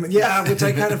stickler. Which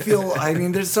I kind of feel.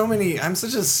 There's so many. I'm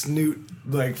such a snoot,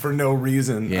 for no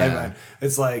reason. Yeah.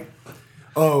 It's like,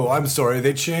 oh, I'm sorry,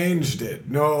 they changed it.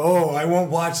 No, I won't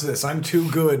watch this. I'm too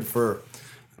good for.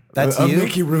 That's of you?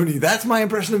 Mickey Rooney. That's my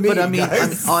impression of me. But I mean,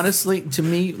 guys. honestly, to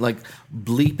me, like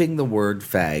bleeping the word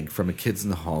fag from a Kids in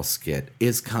the Hall skit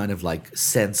is kind of like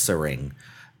censoring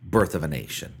Birth of a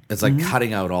Nation. It's like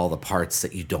cutting out all the parts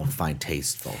that you don't find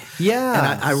tasteful.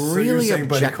 Yeah. And I So really you're saying object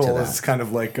Buddy to Cole that. is kind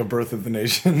of like a Birth of the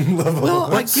Nation level.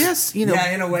 Well, I guess, you know,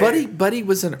 Yeah, in a way. Buddy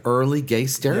was an early gay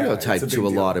stereotype it's a to big a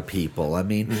deal. lot of people. I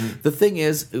mean, the thing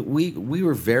is, we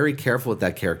were very careful with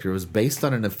that character. It was based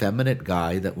on an effeminate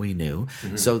guy that we knew.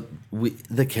 So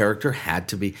the character had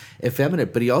to be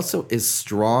effeminate, but he also is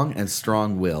strong and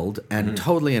strong-willed and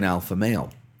totally an alpha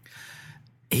male.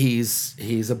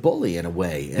 He's a bully in a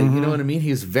way. And you know what I mean?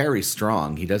 He's very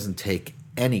strong. He doesn't take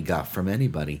any guff from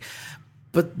anybody.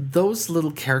 But those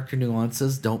little character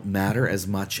nuances don't matter as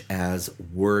much as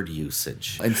word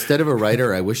usage. Instead of a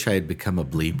writer, I wish I had become a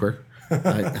bleeper.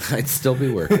 I'd still be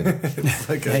working.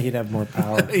 Yeah, you'd have more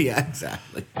power. Yeah,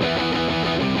 exactly.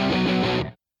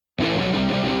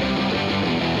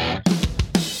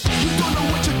 You don't know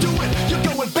what you're doing, you're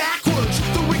going backwards.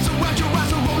 The rings around your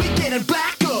eyes are only getting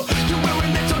blacker. You're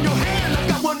wearing nets on your hand, I've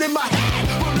got one in my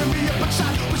hand. Rolling me up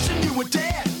inside, wishing you were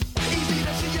dead. Easy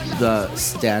to see your life. The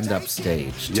stand-up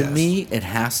stage. To Yes. me, it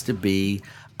has to be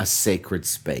a sacred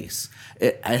space.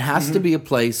 It has to be a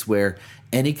place where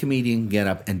any comedian can get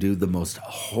up and do the most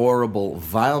horrible,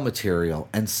 vile material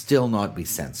and still not be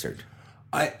censored.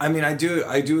 I mean, I do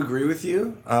agree with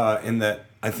you in that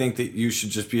I think that you should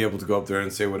just be able to go up there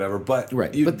and say whatever. But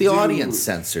Right. you But the do- audience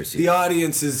censors you. The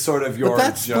audience is sort of your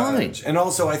that's judge. fine. And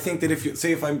also, I think that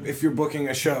if you're booking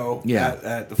a show Yeah.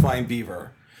 at the Flying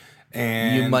Beaver,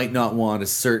 and You might not want a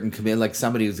certain comedian, like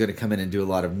somebody who's going to come in and do a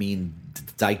lot of mean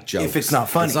dyke jokes. if it's not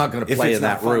funny, it's not going to If play it's in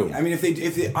not that funny. room. I mean,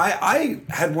 I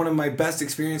had one of my best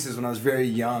experiences when I was very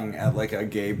young at like a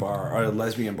gay bar or a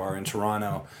lesbian bar in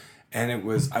Toronto, and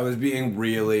I was being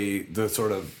really the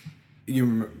sort of,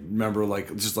 you remember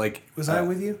like just like Was I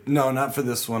with you? No, not for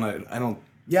this one. I don't.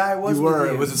 Yeah, I was You with were.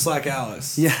 you. It was a Slack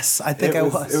Alice. Yes, I think I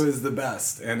was. It was the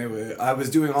best, and I was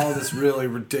doing all this really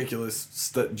ridiculous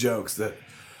jokes that,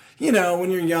 you know,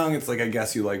 when you're young, it's like I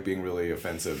guess you like being really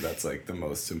offensive. That's like the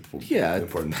most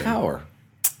important thing. power.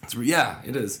 Yeah,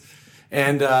 it is.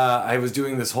 And I was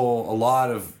doing a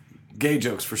lot of gay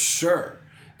jokes for sure.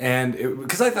 And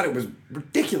because I thought it was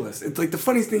ridiculous. It's like the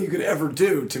funniest thing you could ever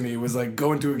do to me was like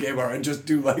go into a gay bar and just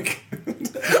do like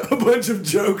a bunch of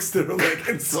jokes that are like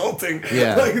insulting.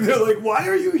 Yeah. Like they're like, why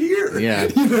are you here? Yeah.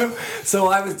 You know? So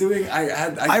I was doing,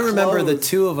 I remember the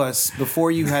two of us before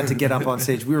you had to get up on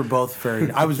stage. We were both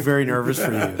I was very nervous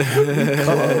for you.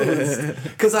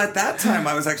 Because at that time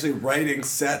I was actually writing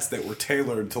sets that were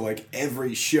tailored to like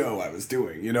every show I was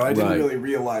doing. You know, I didn't Right. really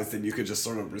realize that you could just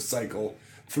sort of recycle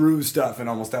through stuff and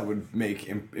almost that would make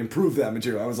improve that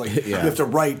material. I was like, you have to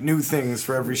write new things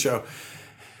for every show.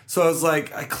 So I was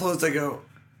like, I go,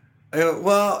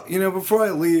 well, you know, before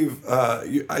I leave,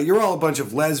 you're all a bunch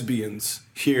of lesbians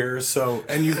here, so,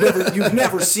 and you've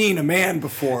never seen a man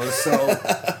before, so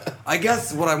I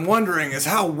guess what I'm wondering is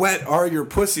how wet are your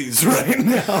pussies right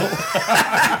now?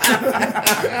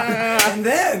 And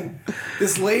then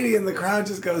this lady in the crowd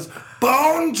just goes,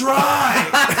 bone dry.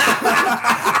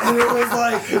 And it was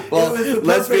like, Well, it was the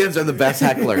lesbians are the best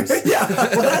hecklers. yeah,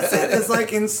 well, that's it. It's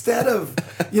like instead of,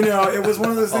 you know, it was one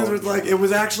of those things where it's like it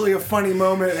was actually a funny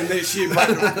moment, and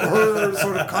her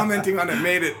sort of commenting on it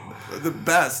made it the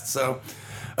best. So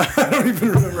I don't even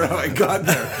remember how I got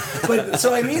there. But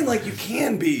so I mean, like you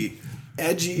can be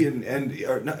edgy and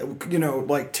or not, you know,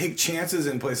 like take chances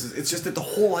in places. It's just that the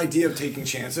whole idea of taking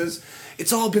chances,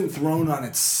 it's all been thrown on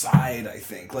its side, I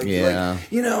think. Like you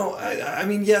know, I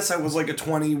mean, yes, I was like a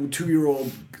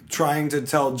 22-year-old trying to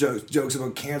tell jokes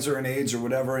about cancer and AIDS or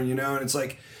whatever, and you know, and it's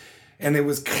like, and it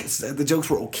was, the jokes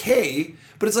were okay,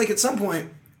 but it's like at some point,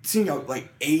 seeing like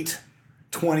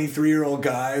 23-year-old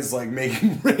guys like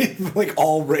making rape, like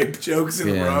all rape jokes in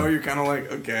a row, you're kind of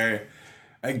like, okay,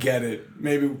 I get it.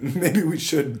 Maybe we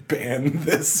should ban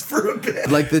this for a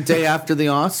bit. Like the day after the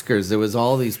Oscars, there was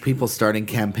all these people starting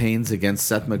campaigns against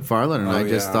Seth MacFarlane, and I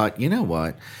just thought, you know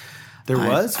what? There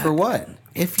was? For what?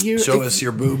 If you're Show us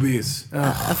your boobies.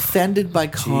 offended by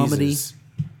comedy, Jesus.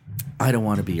 I don't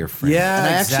want to be your friend. Yeah,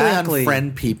 and I exactly. actually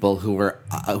unfriend people who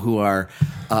are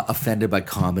offended by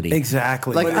comedy.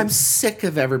 Exactly. Like But I'm sick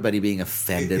of everybody being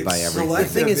offended by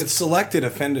everything. It's selective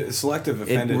offended.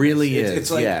 It really is.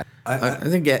 It's like, yeah. I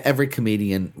think every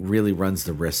comedian really runs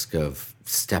the risk of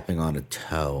stepping on a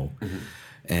toe,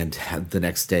 and the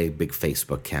next day, big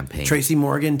Facebook campaign. Tracy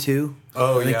Morgan, too.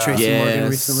 Oh, I think yeah. Tracy Yes. Morgan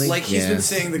recently. Like he's been Yes.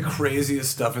 saying the craziest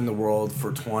stuff in the world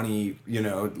for 20, you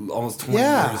know, almost 20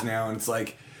 Yeah. years now, and it's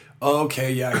like,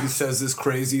 okay, yeah, he says this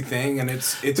crazy thing, and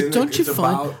it's But don't you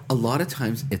find a lot of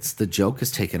times it's the joke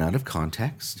is taken out of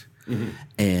context,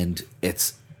 and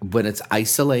it's when it's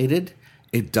isolated,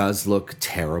 it does look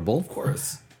terrible. Of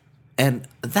course. And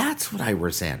that's what I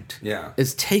resent. Yeah.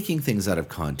 Is taking things out of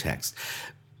context.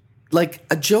 Like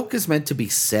a joke is meant to be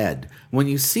said. When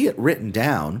you see it written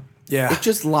down, it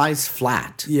just lies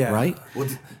flat. Yeah. Right? Well,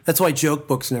 that's why joke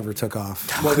books never took off.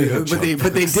 Well,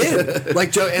 but they did.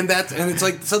 Like joke, and it's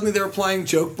like suddenly they're applying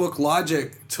joke book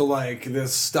logic to like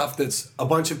this stuff that's a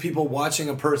bunch of people watching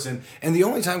a person, and the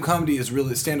only time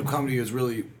stand-up comedy is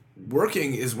really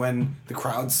working is when the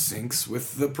crowd syncs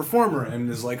with the performer and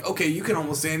is like, okay, you can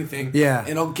almost say anything,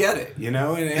 and I'll get it,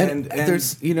 and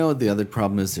there's the other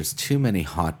problem is there's too many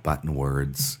hot button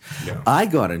words. Yeah. I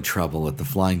got in trouble at the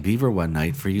Flying Beaver one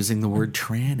night for using the word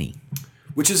tranny.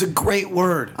 Which is a great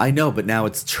word. I know, but now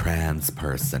it's trans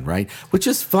person, right? Which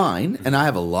is fine, and I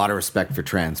have a lot of respect for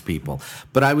trans people.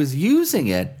 But I was using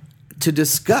it to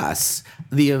discuss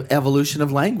the evolution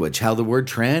of language, how the word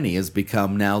tranny has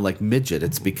become now like midget.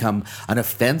 It's become an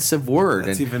offensive word.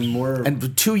 That's even more.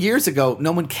 And 2 years ago,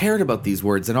 no one cared about these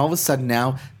words, and all of a sudden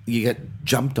now you get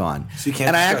jumped on. So you can't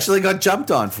and I actually got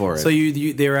jumped on for it. So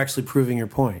they were actually proving your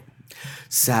point.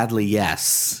 Sadly,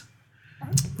 yes.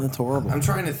 That's horrible. I'm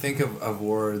trying to think of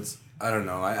words. I don't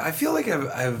know. I feel like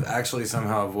I've actually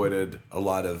somehow avoided a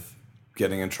lot of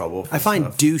getting in trouble for I find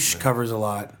stuff. douche covers a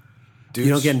lot. Douche.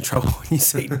 You don't get in trouble when you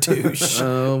say douche.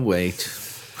 Oh, wait.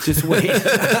 Just wait. You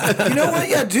know what?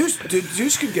 Yeah, douche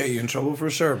could get you in trouble for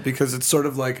sure because it's sort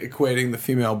of like equating the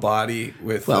female body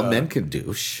with. Well, men can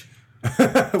douche.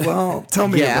 Well, tell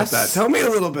me Yes. about that. Tell me a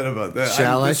little bit about that.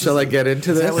 Shall I get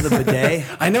into this? Is that with a bidet?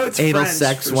 I know it's Anal French,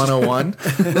 sex for 101.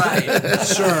 sure. Right?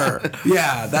 Sure.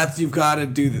 Yeah, that's you've got to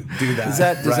do that. Does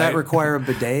that right? require a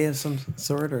bidet of some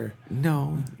sort, or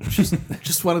No,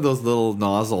 just one of those little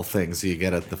nozzle things you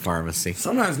get at the pharmacy.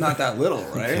 Sometimes not that little,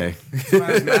 right? Okay.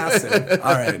 Sometimes massive.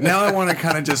 All right, now I want to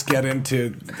kind of just get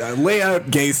into lay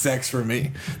out gay sex for me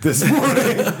this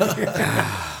morning.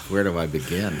 Where do I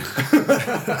begin?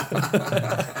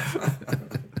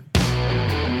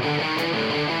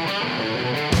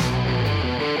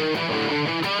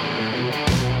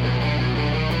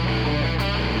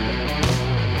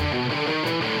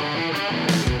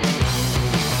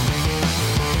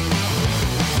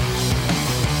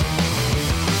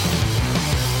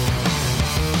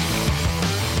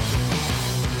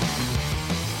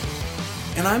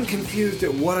 And I'm confused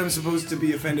at what I'm supposed to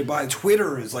be offended by.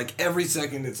 Twitter is like every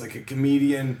second it's like a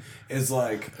comedian is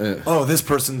like, oh, this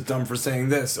person's dumb for saying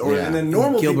this. Or Yeah. and then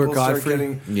normal Gilbert people start Gottfried.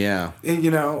 getting Yeah. and,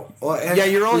 yeah,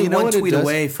 you're only you know one what it tweet does?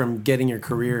 away from getting your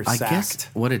career I sacked. guess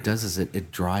what it does is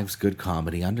it drives good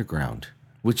comedy underground,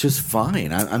 which is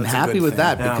fine. I'm That's a happy good with thing.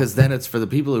 that Yeah. because then it's for the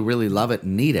people who really love it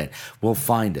and need it. We'll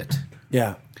find it.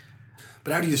 Yeah.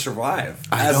 But how do you survive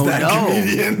I as don't that know.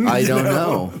 comedian? I you don't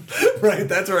know. Right,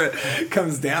 that's where it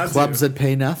comes down Clubs to. that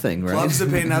pay nothing, right? Clubs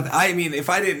that pay nothing. I mean, if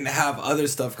I didn't have other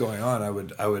stuff going on, I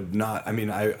would not. I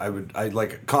mean, I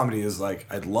like comedy is like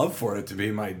I'd love for it to be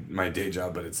my day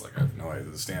job, but it's like I have no idea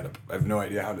the stand up. I have no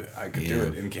idea how I could do Yeah.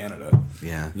 it in Canada.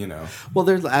 Yeah. Well,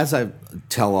 Well, as I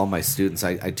tell all my students,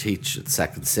 I teach at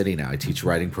Second City now. I teach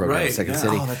writing program Right, at Second yeah.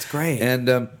 City. Oh, that's great.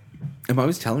 And I'm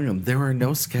always telling them there are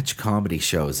no sketch comedy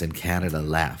shows in Canada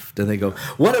left. And they go,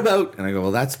 what about? And I go,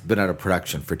 well, that's been out of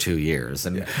production for 2 years.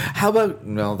 And how about?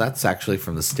 No, that's actually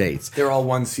from the States. they're all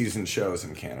one season shows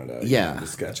in Canada. Yeah. the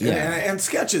sketch. Yeah. And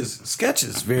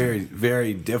sketches very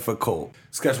very difficult.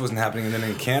 Sketch wasn't happening, and then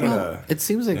in Canada, Well, it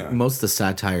seems like yeah. most of the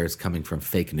satire is coming from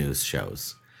fake news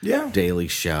shows. Yeah. Daily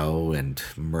Show and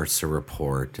Mercer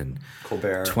Report and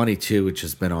Colbert. 22, which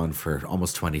has been on for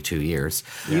almost 22 years.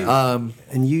 And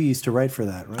you used to write for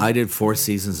that, right? I did 4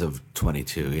 seasons of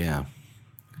 22, yeah.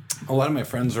 A lot of my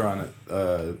friends are on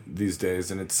it these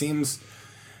days, and it seems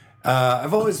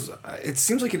it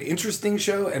seems like an interesting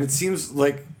show, and it seems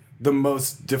like the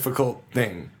most difficult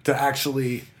thing to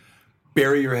actually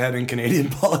bury your head in Canadian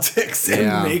politics and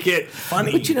Yeah. make it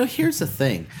funny. But here's the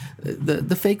thing: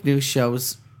 the fake news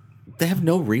shows, they have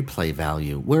no replay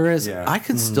value. Whereas Yeah. I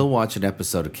can still watch an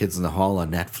episode of Kids in the Hall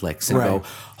on Netflix and Right. go,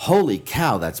 "Holy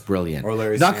cow, that's brilliant!" Or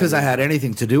Larry Not because I Sanders. had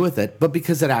anything to do with it, but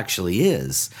because it actually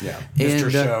is. Yeah, And, Mr.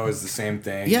 Show is the same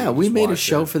thing. Yeah, You we just made a watch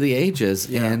show it. for the ages,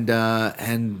 and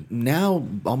now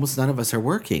almost none of us are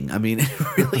working. I mean, it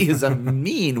really is a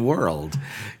mean world,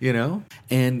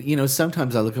 And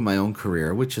sometimes I look at my own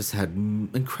career, which has had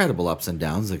incredible ups and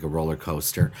downs, like a roller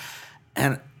coaster,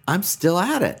 and I'm still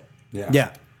at it.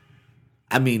 Yeah.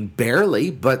 I mean, barely,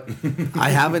 but I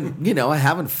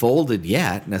haven't folded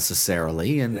yet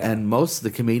necessarily, and most of the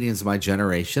comedians of my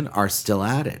generation are still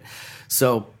at it.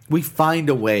 So we find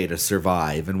a way to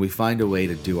survive, and we find a way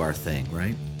to do our thing,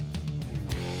 right?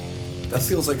 That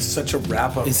feels like such a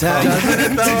wrap up. Is that?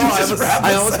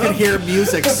 I almost can hear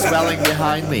music swelling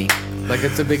behind me, like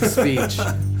it's a big speech.